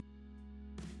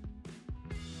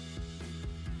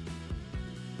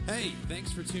Hey,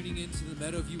 thanks for tuning in to the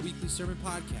Meadowview Weekly Sermon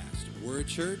Podcast. We're a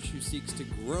church who seeks to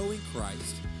grow in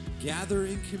Christ, gather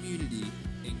in community,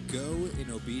 and go in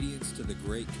obedience to the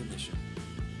Great Commission.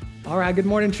 All right, good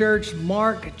morning, church.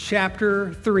 Mark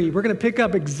chapter 3. We're going to pick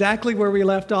up exactly where we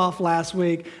left off last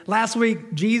week. Last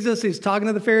week, Jesus is talking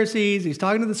to the Pharisees. He's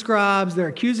talking to the scribes. They're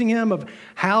accusing him of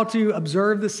how to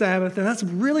observe the Sabbath. And that's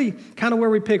really kind of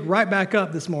where we pick right back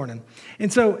up this morning.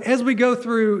 And so as we go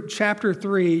through chapter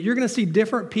 3, you're going to see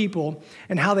different people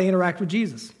and how they interact with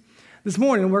Jesus. This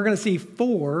morning, we're going to see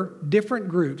 4 different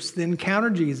groups that encounter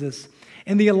Jesus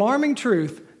and the alarming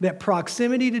truth that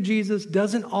proximity to Jesus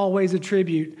doesn't always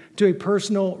attribute to a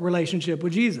personal relationship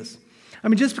with Jesus. I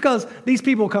mean, just because these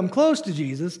people come close to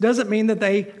Jesus doesn't mean that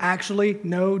they actually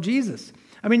know Jesus.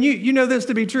 I mean, you know this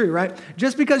to be true, right?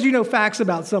 Just because you know facts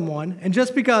about someone and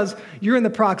just because you're in the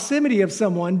proximity of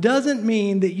someone doesn't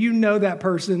mean that you know that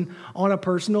person on a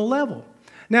personal level.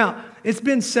 Now, it's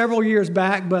been several years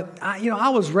back, but I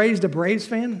was raised a Braves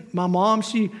fan. My mom,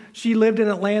 she lived in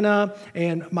Atlanta,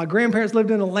 and my grandparents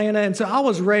lived in Atlanta, and so I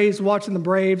was raised watching the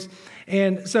Braves.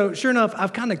 And so, sure enough,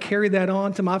 I've kind of carried that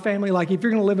on to my family. Like, if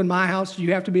you're going to live in my house,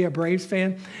 you have to be a Braves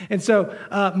fan. And so,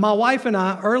 my wife and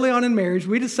I, early on in marriage,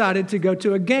 we decided to go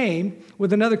to a game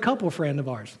with another couple friend of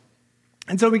ours.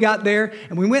 And so we got there,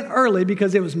 and we went early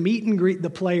because it was meet and greet the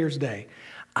Players' Day.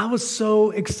 I was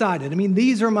so excited. I mean,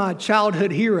 these are my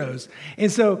childhood heroes. And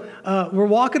so we're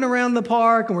walking around the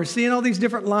park and we're seeing all these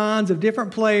different lines of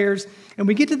different players. And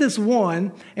we get to this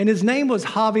one, and his name was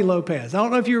Javi Lopez. I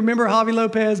don't know if you remember Javi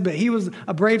Lopez, but he was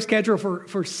a Braves catcher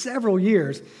for several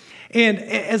years. And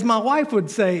as my wife would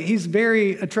say, he's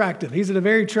very attractive. He's a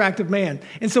very attractive man.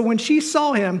 And so when she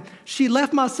saw him, she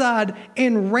left my side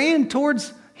and ran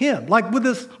towards him. Like with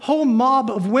this whole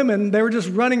mob of women, they were just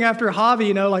running after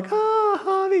Javi, like,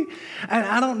 Javi. And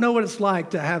I don't know what it's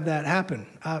like to have that happen.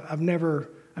 I've never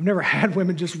had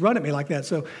women just run at me like that.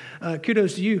 So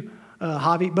kudos to you,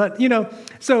 Javi. But,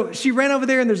 so she ran over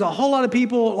there, and there's a whole lot of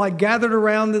people like gathered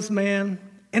around this man.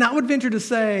 And I would venture to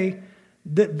say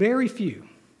that very few,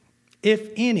 if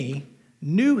any,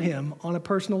 knew him on a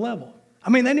personal level.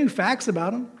 I mean, they knew facts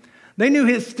about him. They knew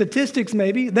his statistics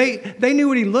maybe. They knew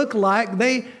what he looked like.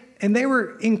 And they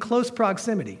were in close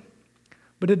proximity.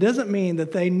 But it doesn't mean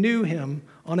that they knew him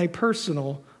on a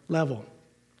personal level.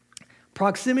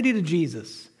 Proximity to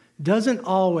Jesus doesn't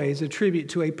always attribute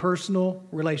to a personal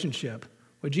relationship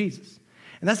with Jesus.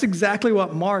 And that's exactly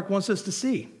what Mark wants us to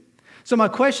see. So my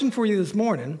question for you this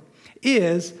morning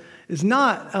is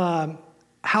not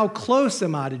how close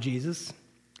am I to Jesus?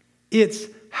 It's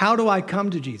how do I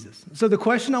come to Jesus? So the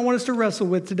question I want us to wrestle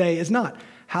with today is not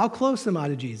how close am I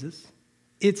to Jesus?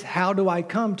 It's how do I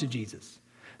come to Jesus?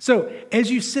 So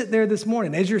as you sit there this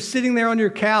morning, as you're sitting there on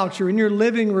your couch or in your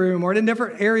living room or in a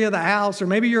different area of the house, or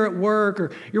maybe you're at work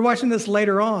or you're watching this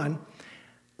later on,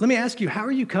 let me ask you, how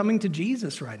are you coming to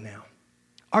Jesus right now?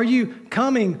 Are you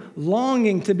coming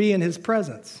longing to be in his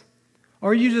presence? Or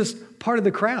are you just part of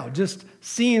the crowd, just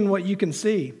seeing what you can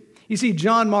see? You see,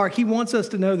 John Mark, he wants us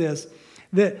to know this,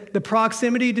 that the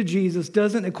proximity to Jesus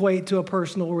doesn't equate to a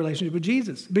personal relationship with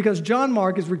Jesus, because John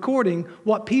Mark is recording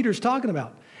what Peter's talking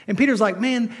about. And Peter's like,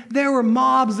 man, there were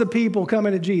mobs of people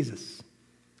coming to Jesus,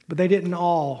 but they didn't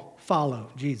all follow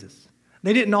Jesus.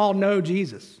 They didn't all know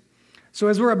Jesus. So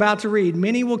as we're about to read,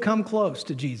 many will come close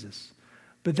to Jesus,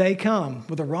 but they come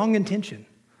with a wrong intention,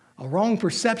 a wrong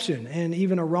perception, and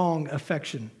even a wrong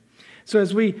affection. So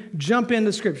as we jump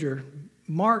into Scripture,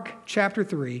 Mark chapter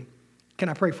 3, can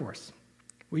I pray for us?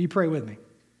 Will you pray with me?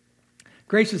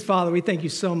 Gracious Father, we thank you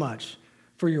so much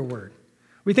for your word.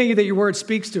 We thank you that your word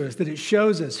speaks to us, that it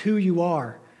shows us who you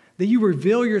are, that you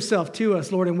reveal yourself to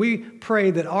us, Lord, and we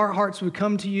pray that our hearts would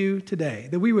come to you today,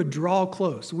 that we would draw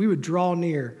close, we would draw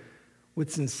near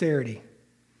with sincerity,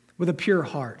 with a pure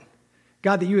heart.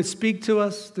 God, that you would speak to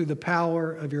us through the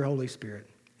power of your Holy Spirit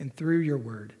and through your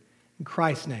word. In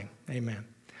Christ's name, amen.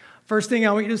 First thing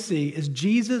I want you to see is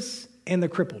Jesus and the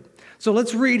crippled. So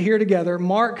let's read here together,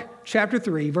 Mark chapter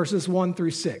 3, verses 1 through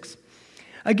 6.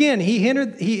 Again, he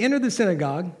entered the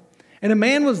synagogue, and a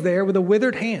man was there with a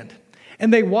withered hand.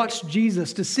 And they watched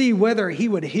Jesus to see whether he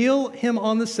would heal him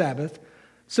on the Sabbath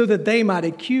so that they might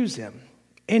accuse him.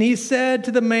 And he said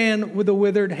to the man with the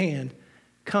withered hand,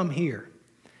 come here.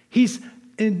 He's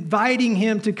inviting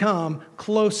him to come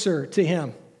closer to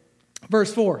him.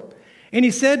 Verse 4, and he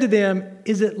said to them,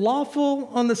 is it lawful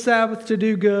on the Sabbath to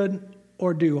do good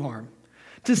or do harm,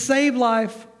 to save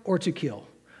life or to kill?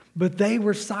 But they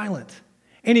were silent.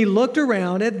 And he looked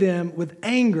around at them with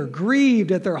anger,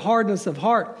 grieved at their hardness of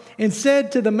heart, and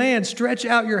said to the man, stretch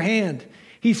out your hand.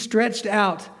 He stretched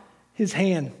out his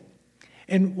hand.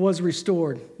 and was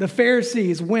restored. The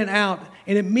Pharisees went out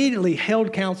and immediately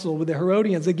held counsel with the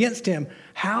Herodians against him,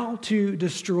 how to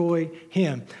destroy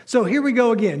him. So here we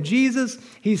go again. Jesus,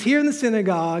 he's here in the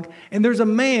synagogue, and there's a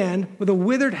man with a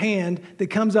withered hand that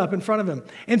comes up in front of him.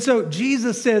 And so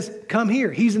Jesus says, come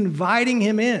here. He's inviting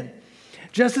him in.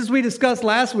 Just as we discussed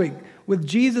last week with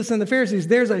Jesus and the Pharisees,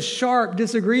 there's a sharp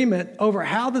disagreement over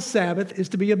how the Sabbath is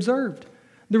to be observed.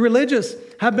 The religious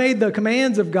have made the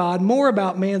commands of God more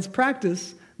about man's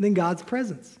practice than God's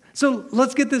presence. So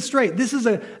let's get this straight. This is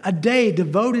a day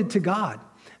devoted to God.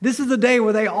 This is a day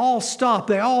where they all stop,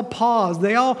 they all pause,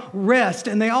 they all rest,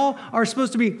 and they all are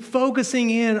supposed to be focusing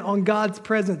in on God's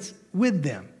presence with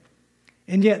them.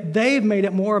 And yet they've made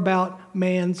it more about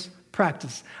man's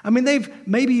practice. I mean, they've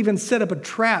maybe even set up a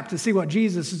trap to see what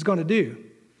Jesus is going to do.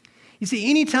 You see,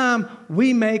 anytime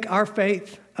we make our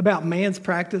faith about man's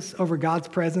practice over God's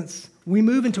presence, we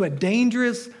move into a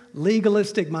dangerous,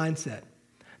 legalistic mindset.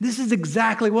 This is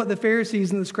exactly what the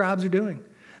Pharisees and the scribes are doing.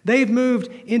 They've moved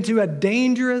into a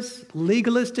dangerous,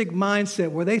 legalistic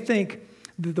mindset where they think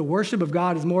that the worship of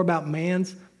God is more about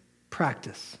man's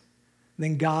practice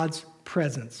than God's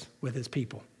presence with his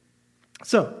people.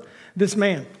 So, this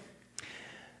man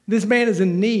is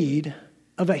in need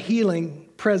of a healing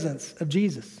presence of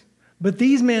Jesus. But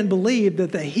these men believe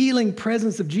that the healing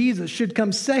presence of Jesus should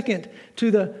come second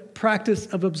to the practice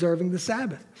of observing the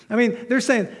Sabbath. I mean, they're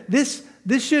saying this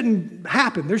shouldn't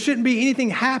happen. There shouldn't be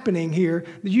anything happening here.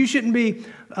 You shouldn't be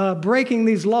breaking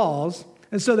these laws.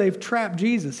 And so they've trapped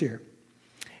Jesus here.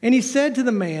 And he said to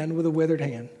the man with a withered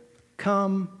hand,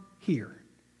 come here.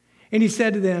 And he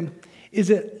said to them,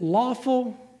 is it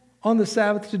lawful on the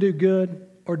Sabbath to do good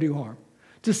or do harm,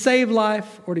 to save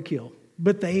life or to kill?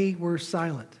 But they were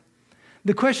silent.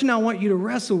 The question I want you to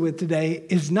wrestle with today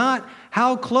is not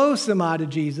how close am I to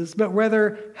Jesus, but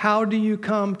rather how do you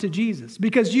come to Jesus?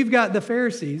 Because you've got the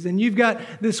Pharisees and you've got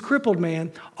this crippled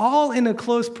man all in a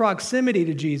close proximity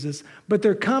to Jesus, but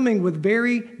they're coming with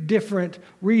very different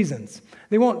reasons.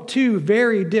 They want two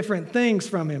very different things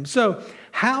from him. So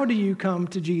how do you come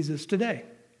to Jesus today?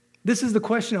 This is the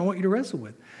question I want you to wrestle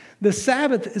with. The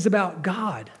Sabbath is about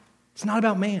God. It's not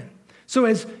about man. So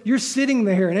as you're sitting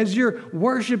there and as you're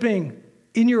worshiping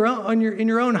in your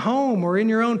own home or in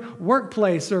your own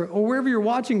workplace or wherever you're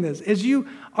watching this, as you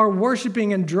are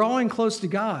worshiping and drawing close to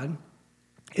God,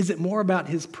 is it more about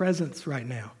his presence right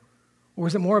now? Or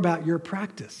is it more about your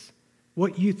practice,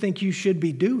 what you think you should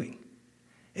be doing?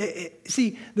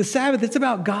 See, the Sabbath, it's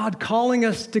about God calling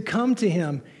us to come to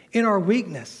him in our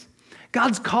weakness.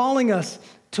 God's calling us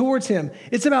towards him.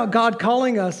 It's about God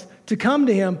calling us to come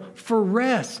to him for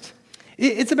rest.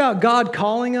 It's about God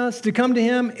calling us to come to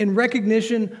him in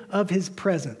recognition of his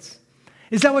presence.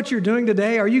 Is that what you're doing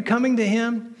today? Are you coming to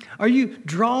him? Are you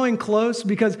drawing close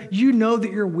because you know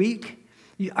that you're weak?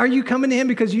 Are you coming to him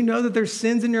because you know that there's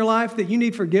sins in your life that you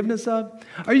need forgiveness of?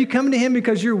 Are you coming to him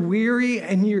because you're weary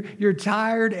and you're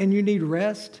tired and you need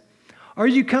rest? Are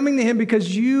you coming to him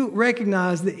because you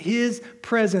recognize that his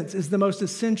presence is the most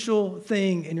essential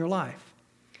thing in your life?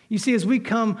 You see, as we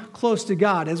come close to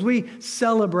God, as we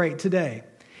celebrate today,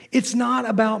 it's not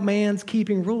about man's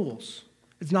keeping rules.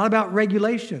 It's not about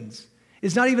regulations.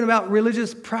 It's not even about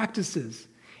religious practices.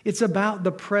 It's about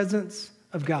the presence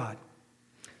of God.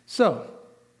 So,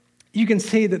 you can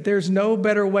see that there's no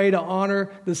better way to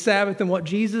honor the Sabbath than what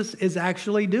Jesus is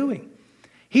actually doing.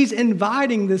 He's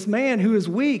inviting this man who is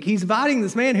weak. He's inviting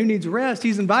this man who needs rest.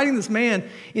 He's inviting this man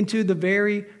into the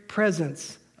very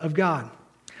presence of God.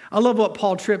 I love what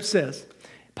Paul Tripp says.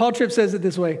 Paul Tripp says it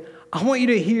this way: I want you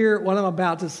to hear what I'm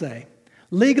about to say.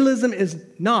 Legalism is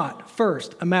not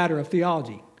first a matter of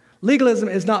theology. Legalism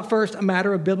is not first a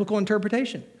matter of biblical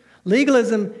interpretation.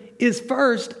 Legalism is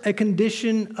first a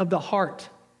condition of the heart.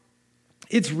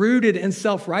 It's rooted in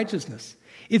self-righteousness.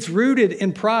 It's rooted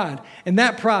in pride. And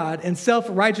that pride and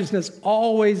self-righteousness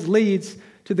always leads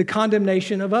to the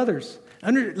condemnation of others.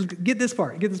 Get this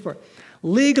part.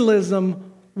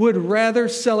 Legalism would rather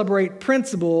celebrate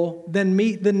principle than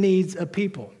meet the needs of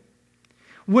people.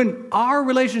 When our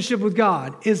relationship with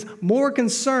God is more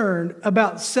concerned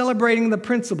about celebrating the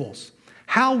principles,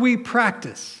 how we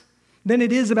practice, than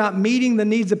it is about meeting the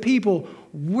needs of people,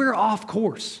 we're off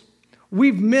course.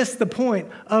 We've missed the point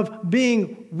of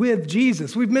being with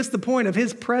Jesus. We've missed the point of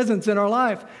his presence in our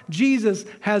life. Jesus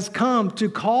has come to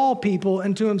call people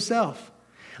into himself.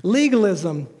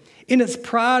 Legalism, in its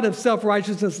pride of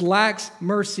self-righteousness, lacks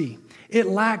mercy. It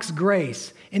lacks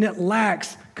grace, and it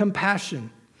lacks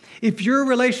compassion. If your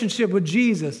relationship with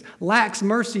Jesus lacks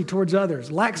mercy towards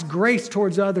others, lacks grace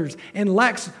towards others, and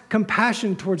lacks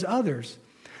compassion towards others,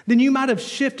 then you might have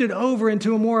shifted over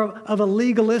into a more of a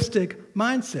legalistic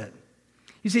mindset.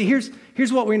 You see,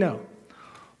 here's what we know.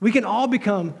 We can all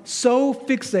become so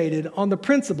fixated on the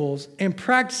principles and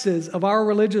practices of our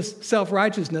religious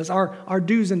self-righteousness, our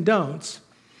do's and don'ts,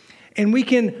 and we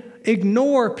can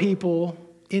ignore people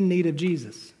in need of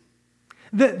Jesus.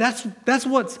 That's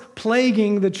what's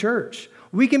plaguing the church.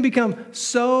 We can become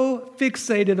so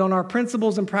fixated on our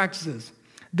principles and practices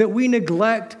that we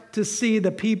neglect to see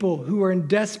the people who are in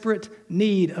desperate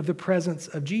need of the presence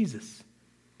of Jesus.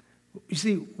 You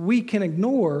see, we can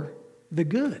ignore the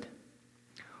good.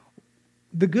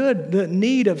 The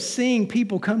need of seeing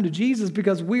people come to Jesus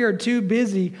because we are too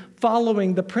busy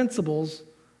following the principles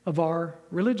of our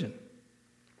religion.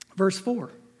 Verse 4,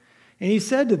 and he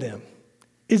said to them,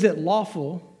 is it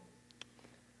lawful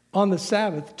on the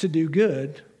Sabbath to do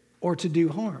good or to do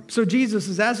harm? So Jesus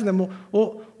is asking them,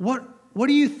 well, what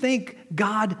do you think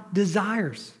God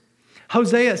desires?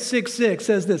 Hosea 6:6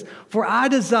 says this, for I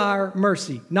desire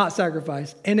mercy, not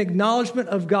sacrifice, and acknowledgement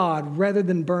of God rather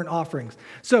than burnt offerings.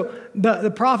 So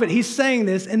the prophet, he's saying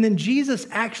this, and then Jesus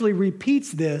actually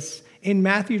repeats this in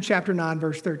Matthew chapter 9,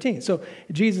 verse 13. So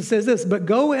Jesus says this, but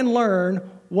go and learn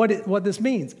what this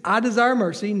means. I desire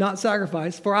mercy, not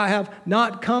sacrifice, for I have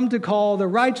not come to call the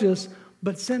righteous,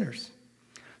 but sinners.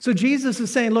 So Jesus is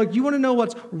saying, look, you want to know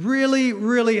what's really,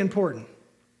 really important?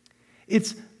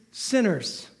 It's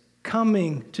sinners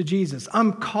coming to Jesus.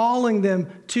 I'm calling them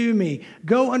to me.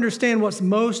 Go understand what's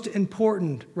most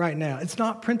important right now. It's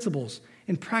not principles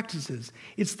and practices.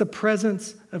 It's the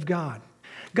presence of God.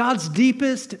 God's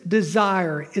deepest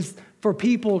desire is for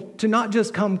people to not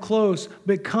just come close,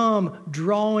 but come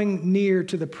drawing near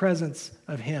to the presence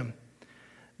of Him.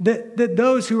 That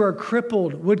those who are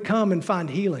crippled would come and find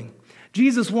healing.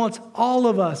 Jesus wants all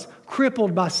of us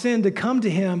crippled by sin to come to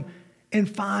Him and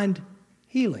find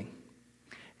healing.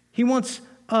 He wants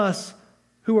us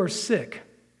who are sick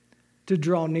to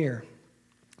draw near.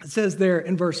 It says there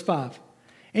in verse 5,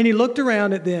 and He looked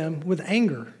around at them with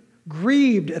anger,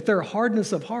 grieved at their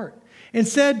hardness of heart, and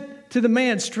said to the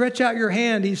man, stretch out your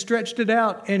hand. He stretched it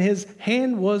out, and his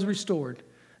hand was restored.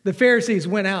 The Pharisees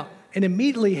went out and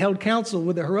immediately held counsel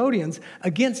with the Herodians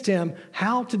against him,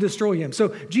 how to destroy him. So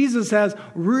Jesus has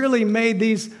really made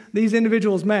these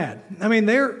individuals mad. I mean,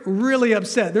 they're really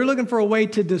upset. They're looking for a way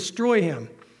to destroy him.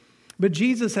 But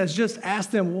Jesus has just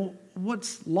asked them, well,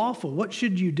 what's lawful? What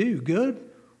should you do, good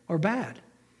or bad?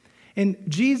 And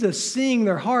Jesus, seeing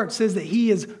their heart, says that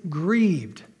He is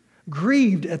grieved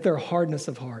at their hardness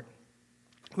of heart.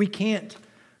 We can't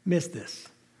miss this.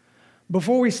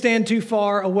 Before we stand too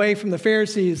far away from the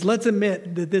Pharisees, let's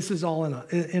admit that this is all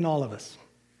in all of us.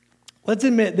 Let's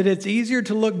admit that it's easier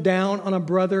to look down on a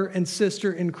brother and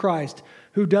sister in Christ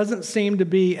who doesn't seem to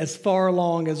be as far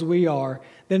along as we are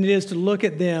than it is to look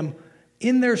at them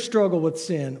in their struggle with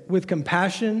sin with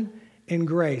compassion and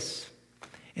grace.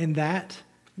 And that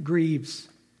grieves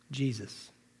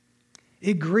Jesus.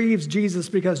 It grieves Jesus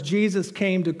because Jesus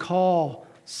came to call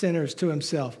sinners to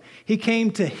Himself. He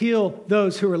came to heal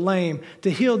those who are lame,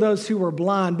 to heal those who were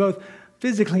blind, both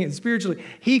physically and spiritually.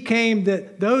 He came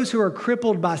that those who are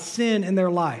crippled by sin in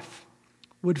their life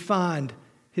would find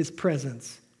His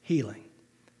presence healing.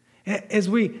 As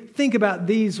we think about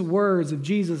these words of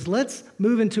Jesus, let's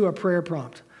move into a prayer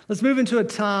prompt. Let's move into a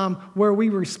time where we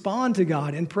respond to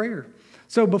God in prayer.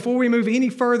 So before we move any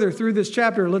further through this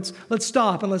chapter, let's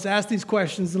stop and let's ask these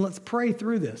questions and let's pray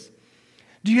through this.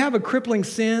 Do you have a crippling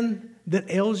sin that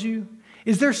ails you?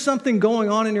 Is there something going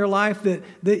on in your life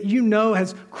that you know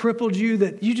has crippled you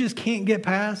that you just can't get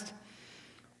past?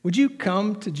 Would you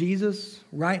come to Jesus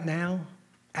right now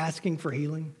asking for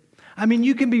healing? I mean,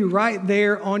 you can be right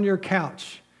there on your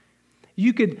couch.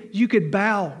 You could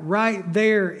bow right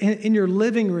there in your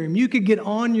living room. You could get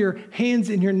on your hands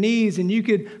and your knees and you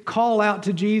could call out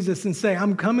to Jesus and say,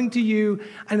 I'm coming to you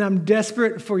and I'm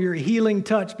desperate for your healing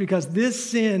touch because this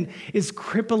sin is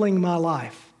crippling my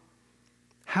life.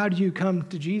 How do you come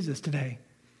to Jesus today?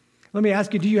 Let me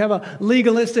ask you, do you have a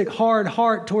legalistic, hard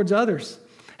heart towards others?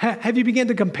 Have you begun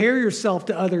to compare yourself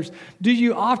to others? Do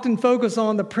you often focus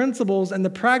on the principles and the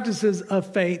practices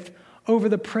of faith over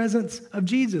the presence of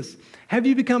Jesus? Have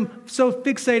you become so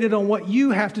fixated on what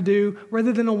you have to do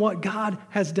rather than on what God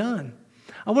has done?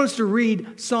 I want us to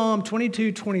read Psalm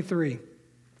 22:23.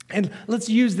 And let's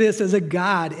use this as a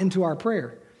guide into our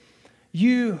prayer.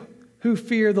 You who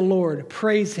fear the Lord,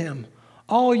 praise Him.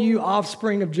 All you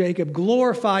offspring of Jacob,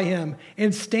 glorify Him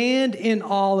and stand in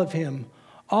awe of Him.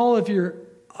 All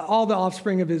the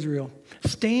offspring of Israel,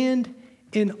 stand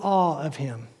in awe of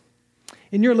Him.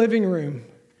 In your living room,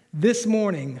 this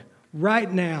morning,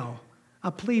 right now, I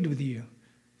plead with you,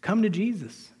 come to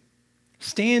Jesus.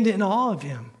 Stand in awe of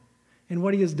Him and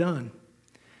what He has done.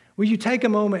 Will you take a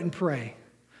moment and pray?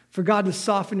 for God to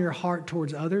soften your heart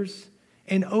towards others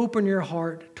and open your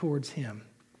heart towards Him.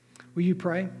 Will you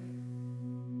pray?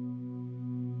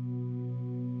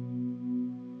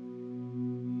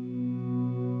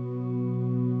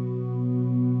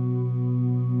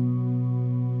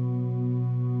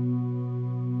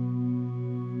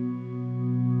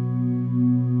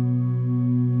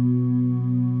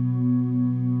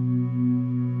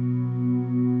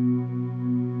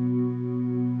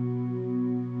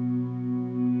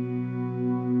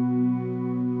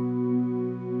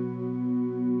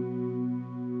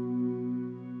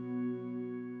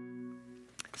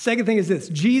 Second thing is this,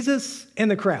 Jesus and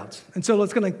the crowds. And so we're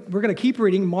going to keep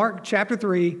reading Mark chapter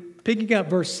 3, picking up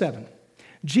verse 7.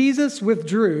 Jesus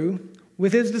withdrew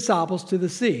with his disciples to the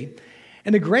sea,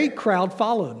 and a great crowd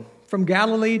followed from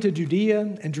Galilee to Judea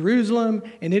and Jerusalem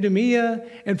and Idumea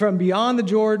and from beyond the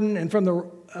Jordan and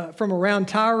from around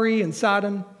Tyre and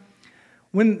Sidon.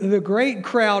 When the great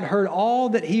crowd heard all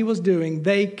that he was doing,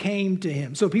 they came to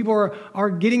him. So people are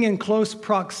getting in close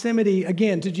proximity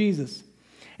again to Jesus.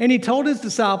 And he told his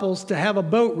disciples to have a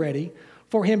boat ready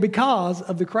for him because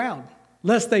of the crowd,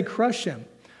 lest they crush him.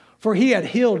 For he had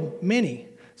healed many,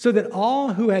 so that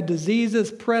all who had diseases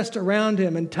pressed around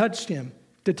him and touched him.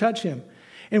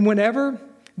 And whenever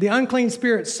the unclean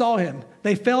spirits saw him,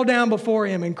 they fell down before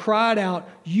him and cried out,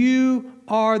 "You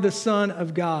are the Son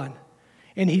of God."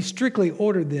 And he strictly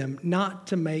ordered them not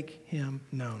to make him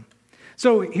known.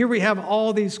 So here we have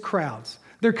all these crowds.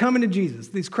 They're coming to Jesus.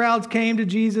 These crowds came to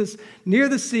Jesus near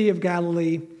the Sea of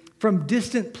Galilee from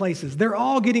distant places. They're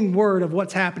all getting word of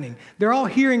what's happening. They're all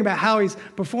hearing about how he's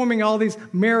performing all these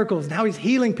miracles and how he's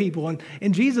healing people.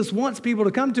 And Jesus wants people to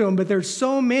come to him, but there's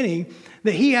so many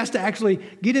that he has to actually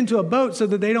get into a boat so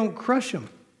that they don't crush him.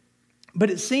 But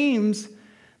it seems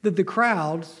that the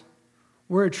crowds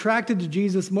were attracted to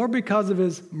Jesus more because of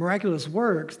his miraculous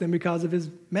works than because of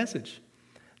his message.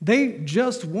 They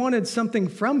just wanted something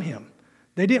from him.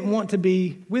 They didn't want to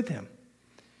be with him.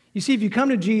 You see, if you come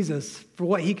to Jesus for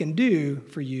what he can do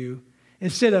for you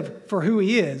instead of for who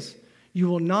he is, you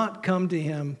will not come to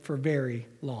him for very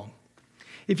long.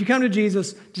 If you come to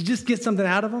Jesus to just get something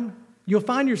out of him, you'll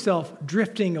find yourself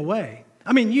drifting away.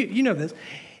 I mean, you know this.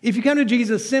 If you come to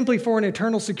Jesus simply for an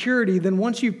eternal security, then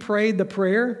once you've prayed the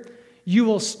prayer, you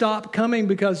will stop coming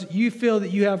because you feel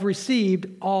that you have received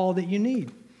all that you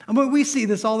need. I mean, we see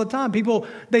this all the time. People,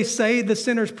 they say the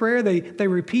sinner's prayer. They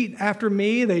repeat after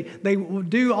me. They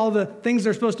do all the things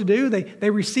they're supposed to do. They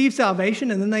receive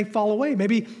salvation and then they fall away.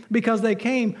 Maybe because they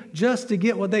came just to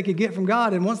get what they could get from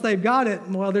God. And once they've got it,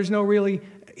 well, there's no really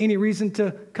any reason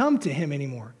to come to him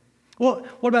anymore. Well,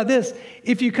 what about this?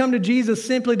 If you come to Jesus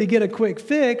simply to get a quick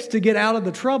fix, to get out of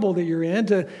the trouble that you're in,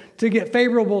 to get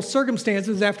favorable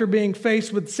circumstances after being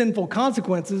faced with sinful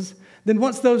consequences, then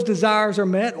once those desires are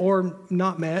met or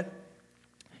not met,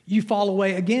 you fall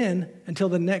away again until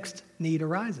the next need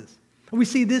arises. We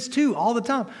see this too all the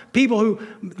time. People who,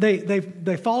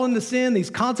 they fall into sin, these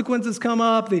consequences come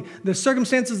up, the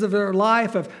circumstances of their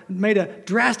life have made a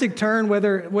drastic turn,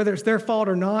 whether it's their fault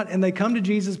or not, and they come to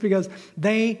Jesus because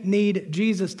they need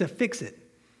Jesus to fix it.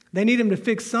 They need him to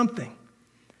fix something.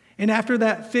 And after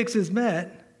that fix is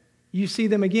met, you see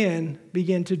them again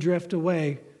begin to drift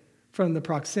away from the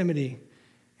proximity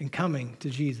and coming to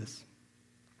Jesus.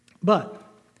 But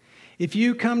if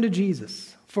you come to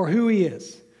Jesus for who he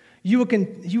is, you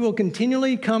will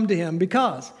continually come to him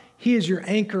because he is your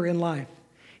anchor in life.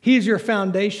 He is your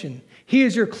foundation. He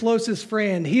is your closest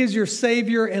friend. He is your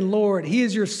Savior and Lord. He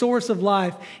is your source of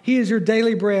life. He is your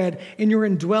daily bread and your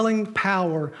indwelling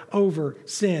power over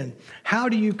sin. How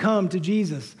do you come to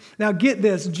Jesus? Now get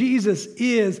this, Jesus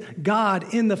is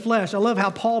God in the flesh. I love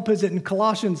how Paul puts it in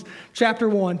Colossians chapter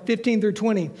 1, 15 through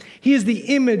 20. He is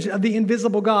the image of the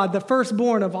invisible God, the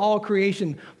firstborn of all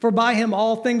creation. For by him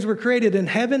all things were created in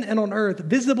heaven and on earth,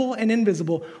 visible and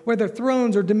invisible, whether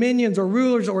thrones or dominions or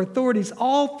rulers or authorities,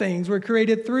 all things were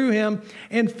created through him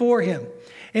and for him.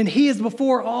 And he is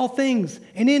before all things,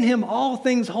 and in him all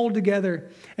things hold together.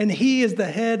 And he is the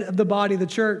head of the body, the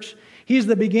church. He is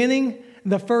the beginning,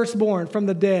 the firstborn from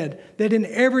the dead, that in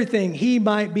everything he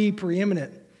might be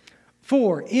preeminent.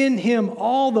 For in him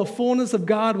all the fullness of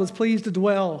God was pleased to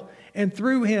dwell, and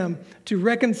through him to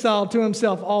reconcile to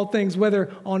himself all things,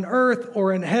 whether on earth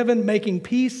or in heaven, making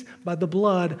peace by the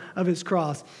blood of his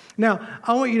cross. Now,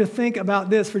 I want you to think about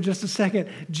this for just a second.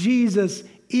 Jesus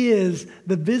is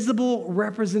the visible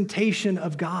representation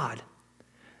of God.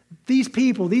 These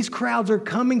people, these crowds are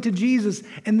coming to Jesus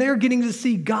and they're getting to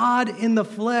see God in the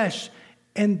flesh.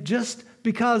 And just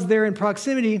because they're in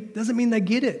proximity doesn't mean they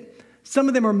get it. Some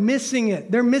of them are missing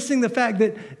it. They're missing the fact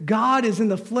that God is in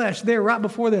the flesh there right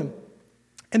before them.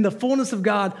 And the fullness of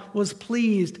God was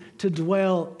pleased to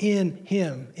dwell in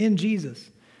him, in Jesus.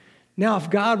 Now, if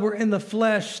God were in the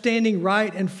flesh standing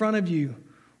right in front of you,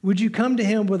 would you come to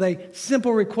him with a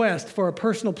simple request for a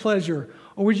personal pleasure,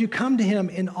 or would you come to him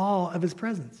in awe of his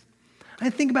presence?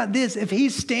 And think about this. If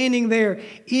he's standing there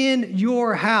in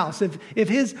your house, if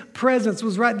his presence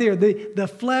was right there, the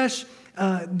flesh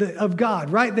of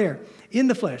God right there in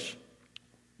the flesh,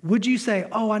 would you say,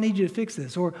 oh, I need you to fix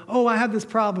this? Or, oh, I have this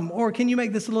problem. Or, can you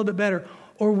make this a little bit better?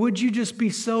 Or would you just be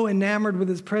so enamored with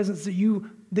his presence that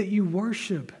you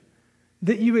worship,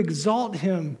 that you exalt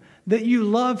him, that you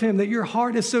love him, that your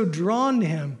heart is so drawn to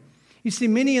him? You see,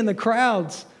 many in the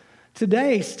crowds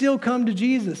today still come to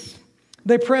Jesus.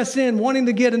 They press in wanting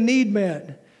to get a need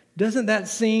met. Doesn't that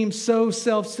seem so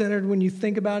self-centered when you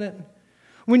think about it?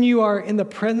 When you are in the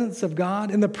presence of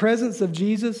God, in the presence of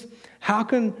Jesus, how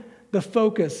can the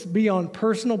focus be on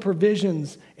personal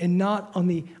provisions and not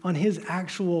on his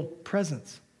actual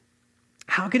presence?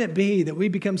 How can it be that we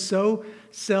become so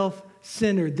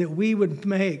self-centered that we would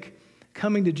make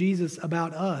coming to Jesus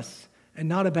about us and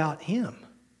not about him?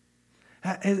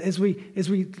 As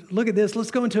we look at this,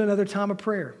 let's go into another time of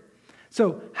prayer.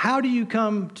 So, how do you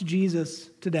come to Jesus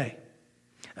today?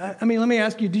 Let me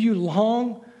ask you, do you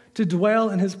long to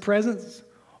dwell in his presence,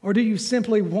 or do you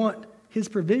simply want his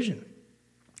provision?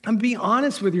 Be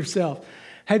honest with yourself.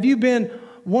 Have you been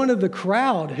one of the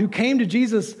crowd who came to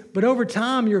Jesus, but over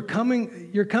time your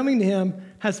coming to him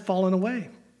has fallen away?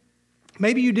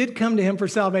 Maybe you did come to him for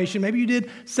salvation. Maybe you did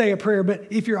say a prayer, but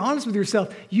if you're honest with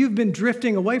yourself, you've been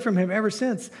drifting away from him ever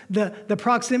since. The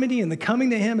proximity and the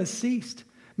coming to him has ceased.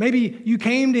 Maybe you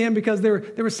came to him because there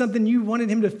was something you wanted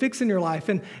him to fix in your life,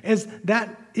 and as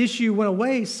that issue went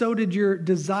away, so did your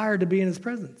desire to be in his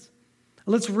presence.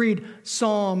 Let's read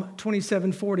Psalm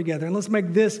 27:4 together, and let's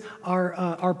make this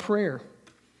our prayer.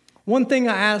 One thing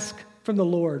I ask from the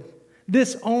Lord,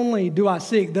 this only do I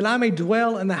seek, that I may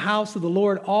dwell in the house of the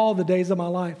Lord all the days of my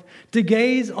life, to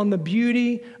gaze on the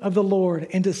beauty of the Lord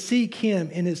and to seek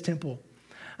him in his temple.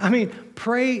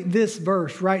 Pray this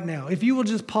verse right now. If you will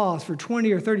just pause for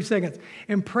 20 or 30 seconds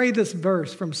and pray this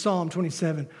verse from Psalm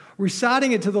 27,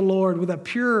 reciting it to the Lord with a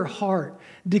pure heart,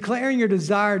 declaring your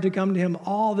desire to come to him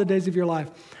all the days of your life.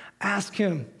 Ask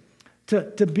him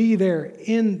to be there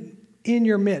in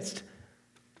your midst.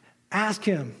 Ask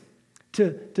him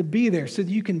to be there so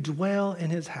that you can dwell in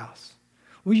his house.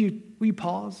 Will you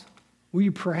pause? Will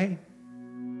you pray?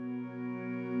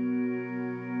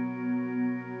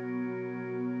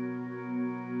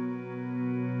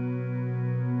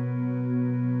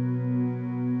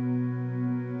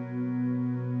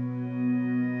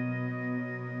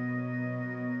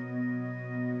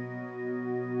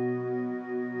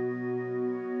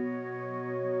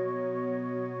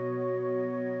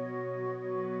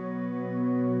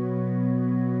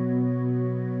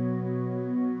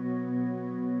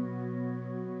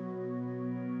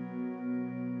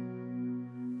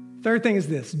 Third thing is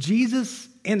this, Jesus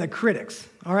and the critics.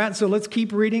 All right, so let's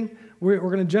keep reading. We're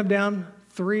going to jump down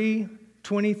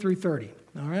 3:20 through 30.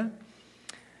 All right.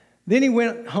 Then he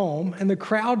went home, and the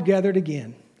crowd gathered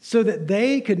again, so that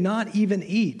they could not even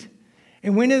eat.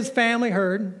 And when his family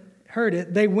heard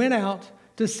it, they went out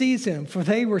to seize him, for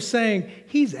they were saying,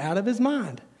 he's out of his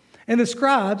mind. And the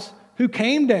scribes who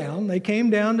came down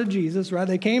to Jesus, right?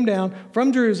 They came down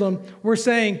from Jerusalem, were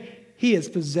saying, he is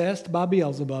possessed by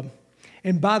Beelzebub.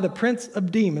 And by the prince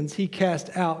of demons, he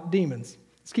cast out demons.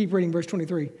 Let's keep reading verse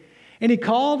 23. And he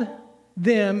called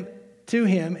them to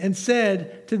him and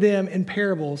said to them in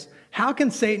parables, how can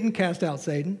Satan cast out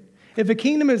Satan? If a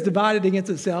kingdom is divided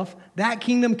against itself, that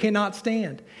kingdom cannot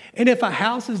stand. And if a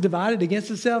house is divided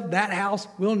against itself, that house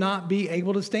will not be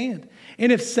able to stand.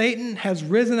 And if Satan has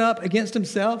risen up against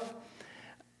himself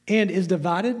and is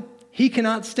divided, he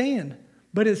cannot stand,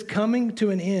 but is coming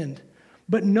to an end.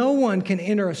 But no one can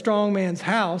enter a strong man's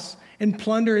house and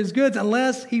plunder his goods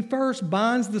unless he first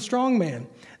binds the strong man.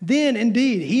 Then,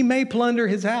 indeed, he may plunder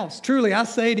his house. Truly, I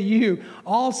say to you,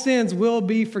 all sins will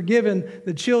be forgiven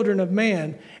the children of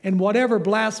man, and whatever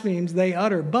blasphemies they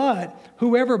utter. But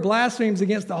whoever blasphemes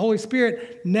against the Holy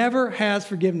Spirit never has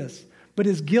forgiveness, but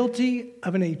is guilty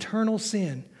of an eternal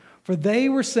sin. For they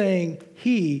were saying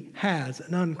he has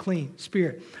an unclean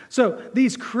spirit. So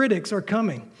these critics are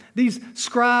coming. These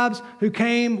scribes who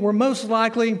came were most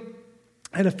likely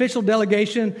an official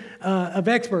delegation of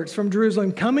experts from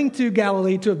Jerusalem coming to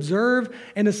Galilee to observe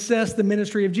and assess the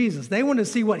ministry of Jesus. They wanted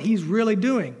to see what he's really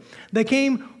doing. They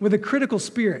came with a critical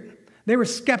spirit. They were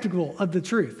skeptical of the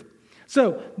truth.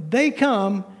 So they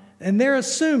come and they're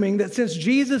assuming that since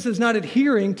Jesus is not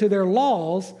adhering to their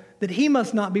laws, that he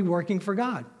must not be working for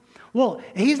God. Well,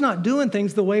 he's not doing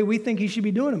things the way we think he should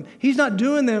be doing them. He's not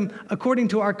doing them according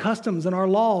to our customs and our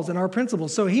laws and our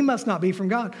principles. So he must not be from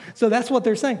God. So that's what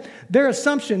they're saying. Their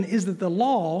assumption is that the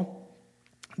law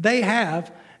they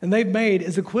have and they've made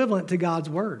is equivalent to God's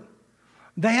word.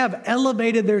 They have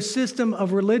elevated their system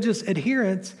of religious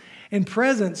adherence and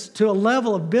presence to a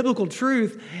level of biblical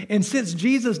truth. And since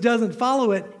Jesus doesn't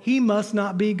follow it, he must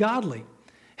not be godly.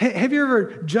 Have you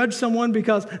ever judged someone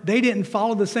because they didn't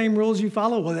follow the same rules you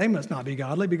follow? Well, they must not be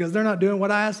godly because they're not doing what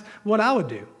I would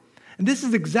do. And this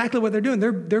is exactly what they're doing.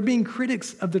 They're being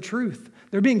critics of the truth.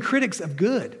 They're being critics of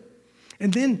good.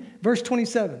 And then verse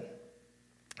 27,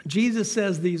 Jesus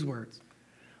says these words,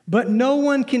 "But no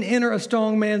one can enter a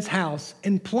strong man's house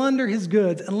and plunder his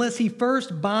goods unless he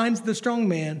first binds the strong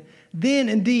man. Then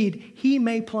indeed he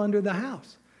may plunder the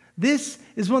house." This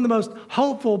is one of the most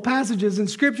hopeful passages in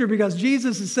Scripture because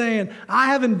Jesus is saying, I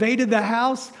have invaded the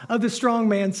house of the strong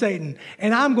man, Satan,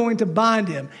 and I'm going to bind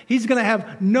him. He's going to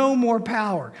have no more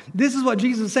power. This is what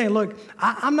Jesus is saying. Look,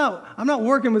 I'm not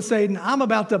working with Satan. I'm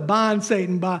about to bind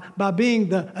Satan by being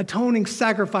the atoning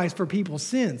sacrifice for people's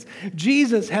sins.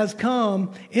 Jesus has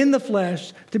come in the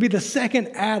flesh to be the second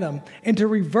Adam and to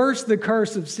reverse the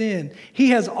curse of sin. He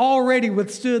has already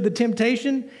withstood the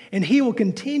temptation, and he will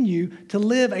continue to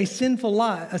live a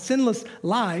sinless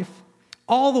life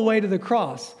all the way to the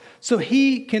cross so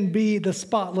he can be the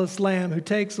spotless lamb who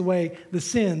takes away the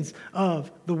sins of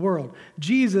the world.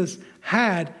 Jesus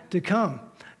had to come.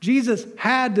 Jesus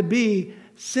had to be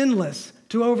sinless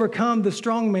to overcome the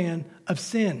strong man of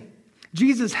sin.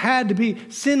 Jesus had to be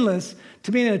sinless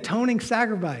to be an atoning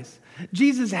sacrifice.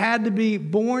 Jesus had to be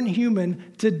born human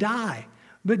to die.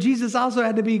 But Jesus also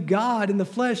had to be God in the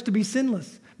flesh to be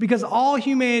sinless. Because all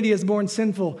humanity is born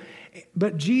sinful.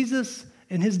 But Jesus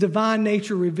and his divine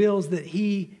nature reveals that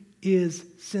he is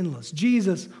sinless.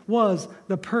 Jesus was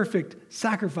the perfect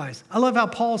sacrifice. I love how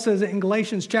Paul says it in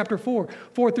Galatians chapter 4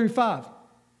 through 5.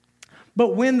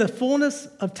 But when the fullness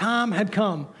of time had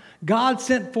come, God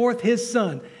sent forth his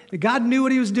son. God knew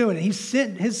what he was doing. He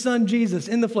sent his son Jesus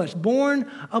in the flesh,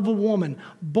 born of a woman,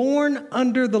 born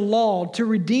under the law to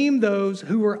redeem those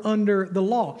who were under the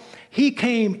law. He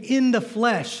came in the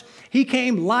flesh. He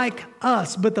came like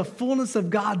us, but the fullness of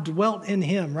God dwelt in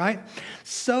him, right?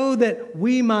 So that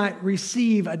we might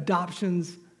receive adoption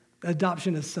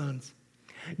as sons.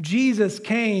 Jesus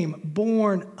came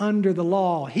born under the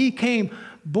law. He came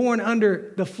born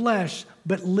under the flesh,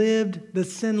 but lived the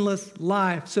sinless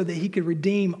life so that he could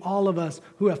redeem all of us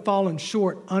who have fallen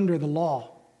short under the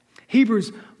law.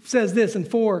 Hebrews says this in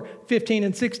 4:15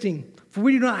 and 16. For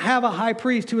we do not have a high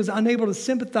priest who is unable to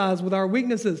sympathize with our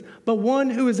weaknesses, but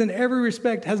one who is in every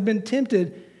respect has been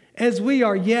tempted as we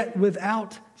are, yet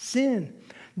without sin.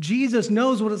 Jesus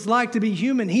knows what it's like to be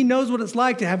human. He knows what it's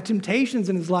like to have temptations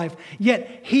in his life,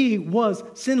 yet he was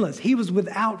sinless. He was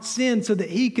without sin so that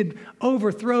he could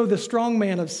overthrow the strong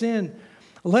man of sin.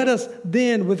 Let us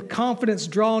then with confidence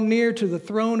draw near to the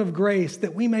throne of grace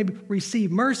that we may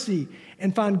receive mercy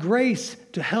and find grace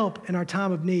to help in our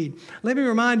time of need. Let me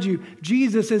remind you,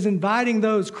 Jesus is inviting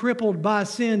those crippled by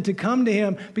sin to come to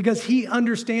him because he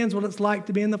understands what it's like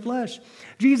to be in the flesh.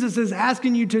 Jesus is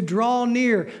asking you to draw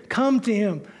near, come to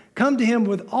him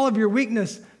with all of your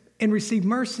weakness and receive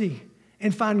mercy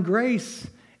and find grace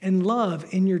and love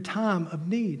in your time of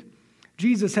need.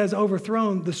 Jesus has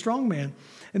overthrown the strong man.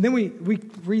 And then we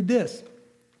read this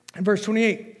in verse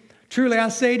 28. Truly I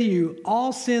say to you,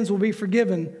 all sins will be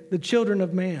forgiven the children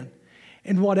of man,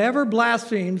 and whatever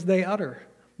blasphemes they utter.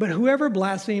 But whoever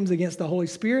blasphemes against the Holy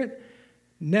Spirit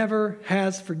never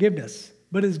has forgiveness,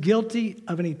 but is guilty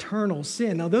of an eternal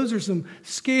sin. Now those are some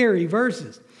scary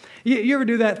verses. You ever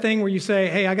do that thing where you say,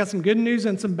 hey, I got some good news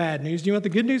and some bad news. Do you want the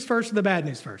good news first or the bad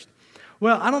news first?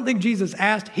 Well, I don't think Jesus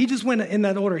asked. He just went in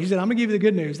that order. He said, I'm going to give you the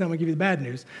good news, then I'm going to give you the bad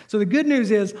news. So the good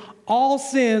news is all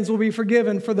sins will be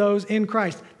forgiven for those in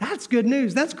Christ. That's good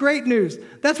news. That's great news.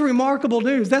 That's remarkable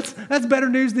news. That's better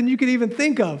news than you could even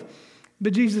think of.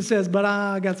 But Jesus says, but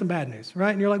I got some bad news, right?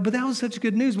 And you're like, but that was such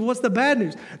good news. Well, what's the bad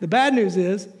news? The bad news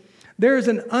is there is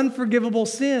an unforgivable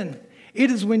sin. It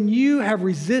is when you have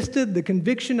resisted the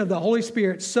conviction of the Holy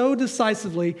Spirit so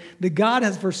decisively that God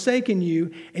has forsaken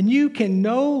you and you can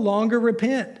no longer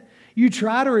repent. You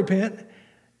try to repent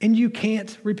and you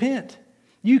can't repent.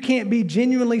 You can't be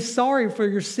genuinely sorry for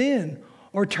your sin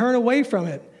or turn away from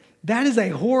it. That is a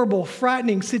horrible,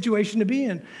 frightening situation to be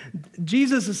in.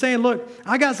 Jesus is saying, look,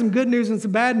 I got some good news and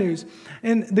some bad news.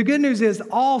 And the good news is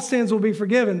all sins will be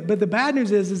forgiven. But the bad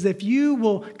news is if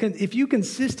you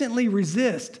consistently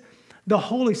resist the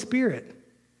Holy Spirit,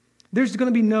 there's going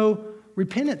to be no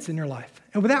repentance in your life.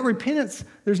 And without repentance,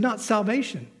 there's not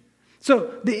salvation.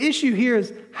 So the issue here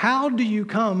is, how do you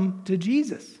come to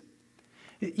Jesus?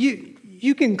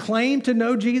 You can claim to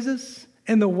know Jesus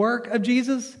and the work of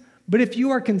Jesus, but if you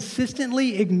are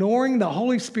consistently ignoring the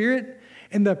Holy Spirit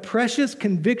and the precious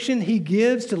conviction he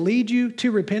gives to lead you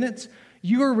to repentance,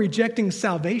 you are rejecting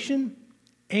salvation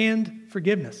and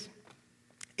forgiveness.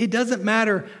 It doesn't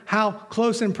matter how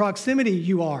close in proximity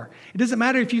you are. It doesn't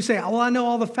matter if you say, oh, I know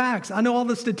all the facts. I know all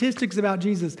the statistics about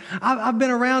Jesus. I've been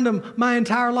around him my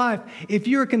entire life. If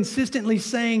you're consistently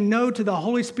saying no to the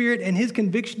Holy Spirit and his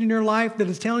conviction in your life that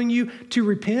is telling you to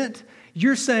repent,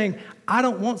 you're saying, I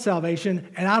don't want salvation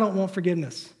and I don't want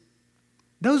forgiveness.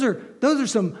 Those are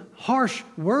some harsh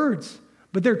words,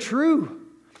 but they're true.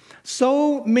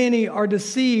 So many are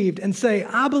deceived and say,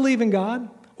 I believe in God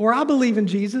or I believe in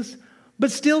Jesus, but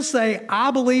still say,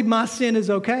 I believe my sin is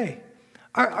okay.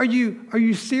 Are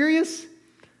you serious?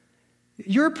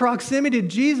 Your proximity to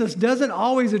Jesus doesn't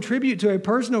always attribute to a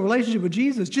personal relationship with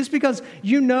Jesus. Just because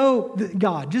you know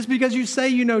God, just because you say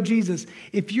you know Jesus,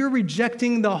 if you're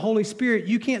rejecting the Holy Spirit,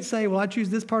 you can't say, well, I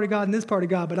choose this part of God and this part of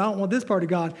God, but I don't want this part of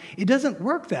God. It doesn't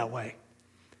work that way.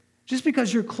 Just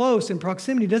because you're close in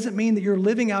proximity doesn't mean that you're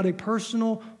living out a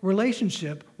personal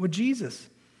relationship with Jesus.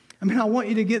 I mean, I want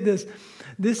you to get this.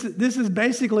 This is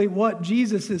basically what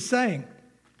Jesus is saying.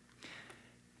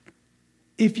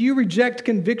 If you reject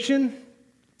conviction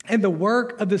and the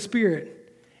work of the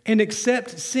Spirit and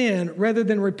accept sin rather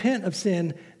than repent of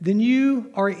sin, then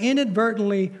you are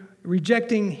inadvertently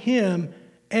rejecting him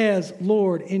as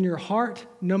Lord in your heart,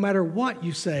 no matter what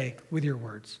you say with your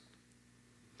words.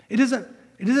 It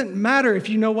doesn't matter if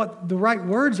you know what the right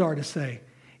words are to say.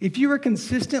 If you are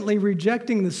consistently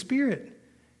rejecting the Spirit,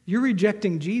 you're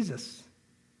rejecting Jesus.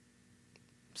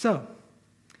 So,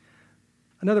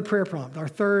 another prayer prompt, our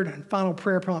third and final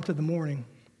prayer prompt of the morning.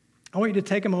 I want you to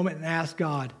take a moment and ask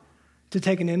God to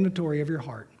take an inventory of your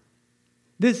heart.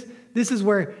 This is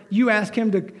where you ask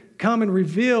him to come and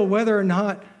reveal whether or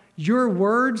not your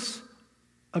words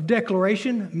of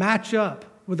declaration match up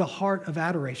with a heart of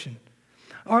adoration.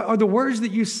 Are the words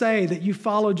that you say that you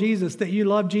follow Jesus, that you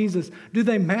love Jesus, do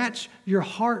they match your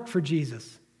heart for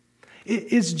Jesus?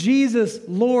 Is Jesus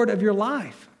Lord of your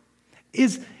life?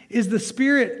 Is the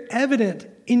Spirit evident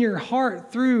in your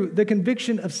heart through the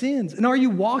conviction of sins? And are you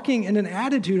walking in an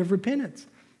attitude of repentance?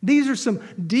 These are some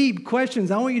deep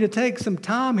questions I want you to take some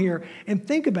time here and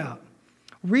think about.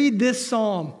 Read this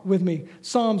psalm with me,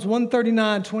 Psalms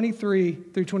 139, 23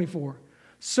 through 24.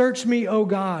 Search me, O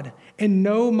God, and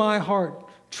know my heart.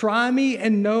 Try me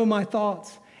and know my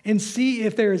thoughts, and see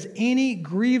if there is any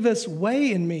grievous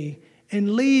way in me,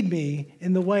 and lead me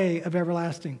in the way of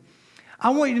everlasting. I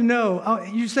want you to know,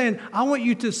 you're saying, I want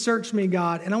you to search me,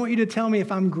 God, and I want you to tell me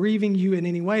if I'm grieving you in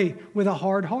any way with a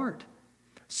hard heart.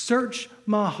 Search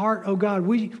my heart, oh God.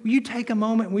 Will you take a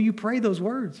moment, will you pray those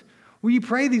words? Will you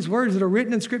pray these words that are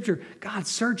written in Scripture? God,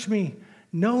 search me,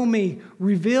 know me,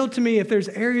 reveal to me if there's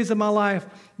areas of my life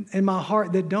and my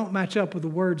heart that don't match up with the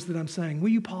words that I'm saying. Will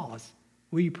you pause?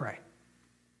 Will you pray?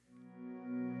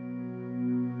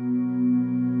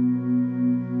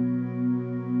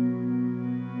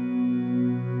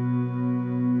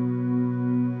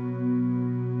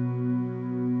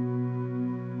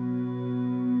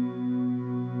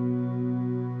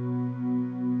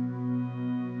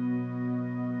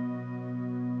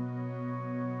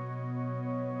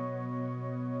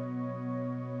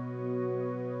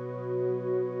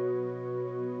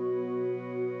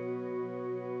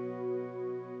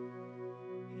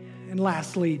 And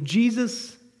lastly,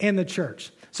 Jesus and the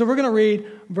church. So we're going to read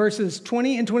verses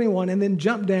 20 and 21 and then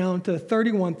jump down to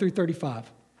 31 through 35.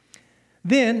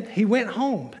 Then he went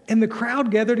home, and the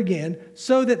crowd gathered again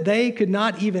so that they could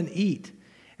not even eat.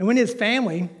 And when his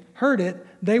family heard it,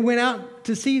 they went out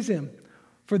to seize him,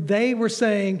 for they were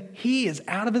saying, he is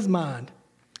out of his mind.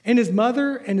 And his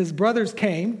mother and his brothers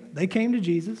came. They came to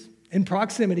Jesus in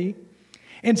proximity.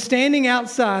 And standing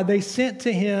outside, they sent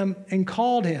to him and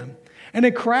called him. And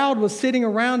a crowd was sitting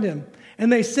around him. And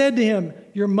they said to him,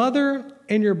 your mother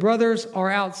and your brothers are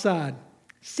outside,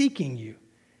 seeking you.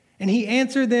 And he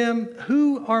answered them,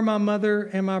 who are my mother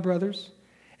and my brothers?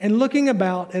 And looking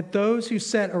about at those who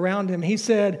sat around him, he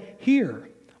said, here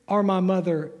are my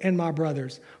mother and my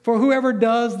brothers. For whoever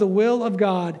does the will of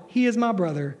God, he is my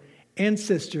brother and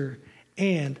sister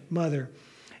and mother.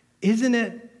 Isn't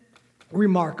it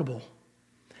remarkable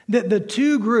that the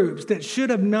two groups that should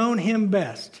have known him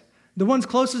best, the ones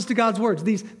closest to God's words,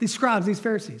 these scribes, these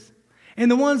Pharisees, and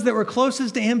the ones that were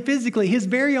closest to him physically, his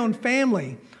very own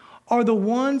family, are the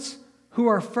ones who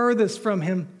are furthest from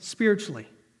him spiritually.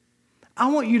 I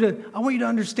want you to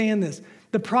understand this.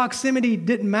 The proximity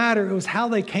didn't matter. It was how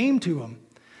they came to him.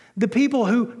 The people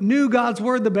who knew God's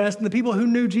word the best and the people who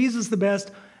knew Jesus the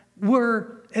best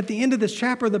were, at the end of this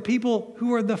chapter, the people who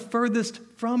were the furthest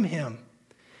from him.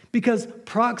 Because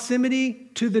proximity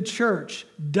to the church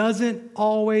doesn't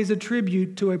always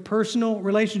attribute to a personal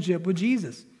relationship with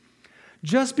Jesus.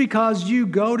 Just because you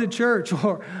go to church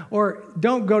or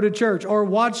don't go to church or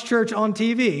watch church on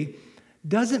TV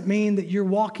doesn't mean that you're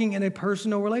walking in a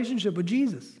personal relationship with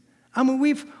Jesus. I mean,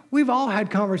 we've all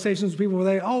had conversations with people where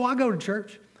they, I go to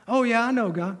church. Oh, yeah, I know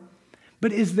God.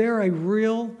 But is there a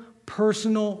real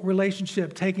personal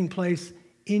relationship taking place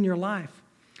in your life?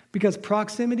 Because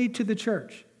proximity to the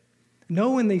church,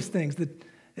 knowing these things, that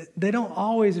they don't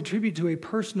always attribute to a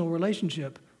personal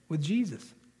relationship with Jesus.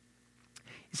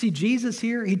 You see, Jesus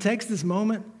here, he takes this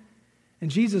moment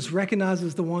and Jesus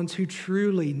recognizes the ones who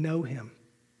truly know him.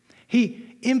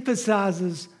 He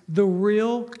emphasizes the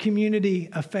real community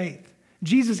of faith.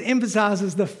 Jesus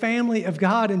emphasizes the family of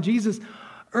God, and Jesus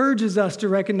urges us to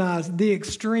recognize the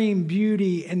extreme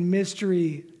beauty and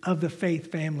mystery of the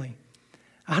faith family.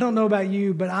 I don't know about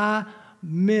you, but I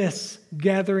miss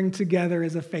gathering together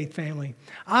as a faith family.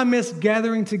 I miss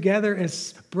gathering together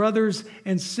as brothers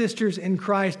and sisters in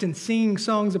Christ and singing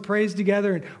songs of praise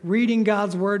together and reading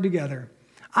God's word together.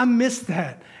 I miss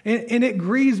that, and it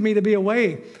grieves me to be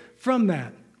away from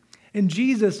that. And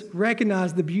Jesus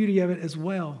recognized the beauty of it as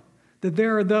well, that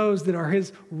there are those that are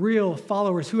his real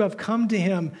followers who have come to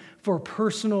him for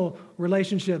personal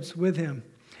relationships with him.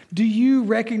 Do you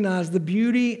recognize the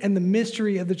beauty and the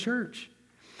mystery of the church?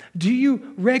 Do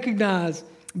you recognize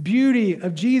beauty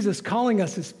of Jesus calling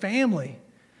us his family?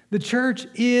 The church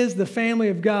is the family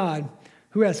of God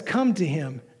who has come to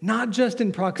him, not just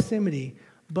in proximity,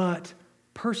 but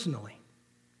personally.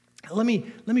 Let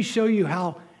me show you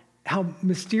how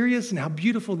mysterious and how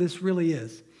beautiful this really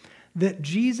is. That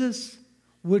Jesus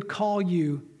would call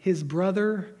you his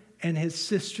brother and his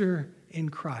sister in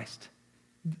Christ.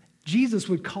 Jesus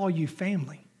would call you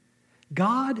family.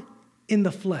 God in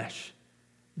the flesh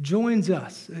joins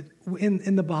us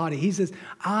in the body. He says,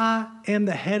 I am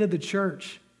the head of the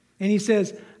church. And he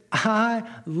says, I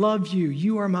love you.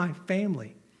 You are my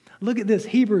family. Look at this,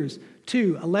 Hebrews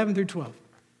 2, 11 through 12.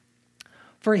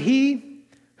 For he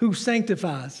who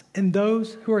sanctifies and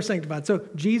those who are sanctified. So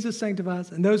Jesus sanctifies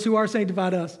and those who are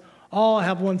sanctified us all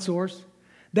have one source.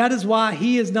 That is why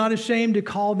he is not ashamed to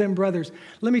call them brothers.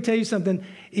 Let me tell you something.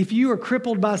 If you are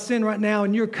crippled by sin right now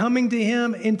and you're coming to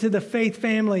him into the faith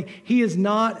family, he is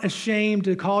not ashamed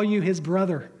to call you his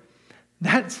brother.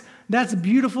 That's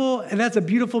beautiful, and that's a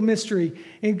beautiful mystery.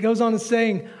 And it goes on to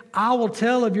saying, I will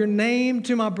tell of your name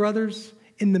to my brothers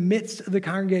in the midst of the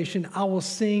congregation. I will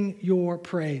sing your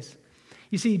praise.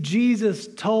 You see, Jesus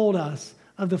told us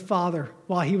of the Father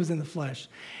while he was in the flesh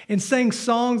and sang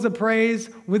songs of praise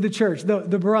with the church, the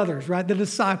brothers, right? The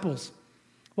disciples,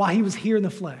 while he was here in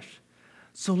the flesh.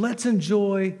 So let's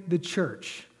enjoy the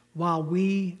church while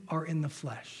we are in the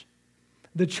flesh.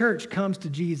 The church comes to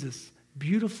Jesus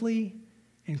beautifully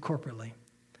and corporately.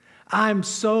 I'm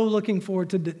so looking forward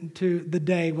to the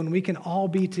day when we can all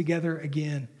be together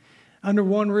again, under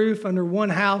one roof, under one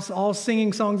house, all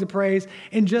singing songs of praise,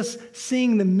 and just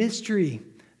seeing the mystery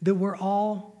that we're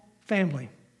all family.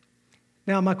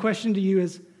 Now, my question to you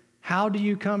is, how do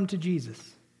you come to Jesus?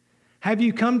 Have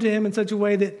you come to him in such a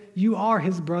way that you are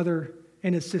his brother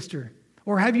and his sister?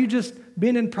 Or have you just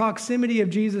been in proximity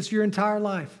of Jesus your entire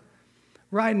life?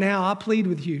 Right now, I plead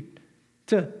with you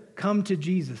to come to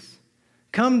Jesus.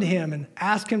 Come to him and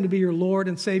ask him to be your Lord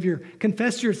and Savior.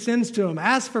 Confess your sins to him.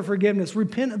 Ask for forgiveness.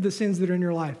 Repent of the sins that are in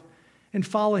your life. And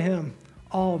follow him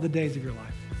all the days of your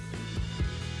life.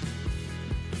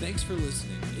 Thanks for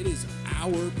listening. It is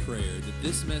our prayer that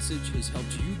this message has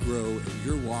helped you grow in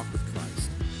your walk with Christ.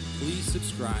 Please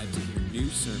subscribe to hear new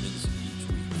sermons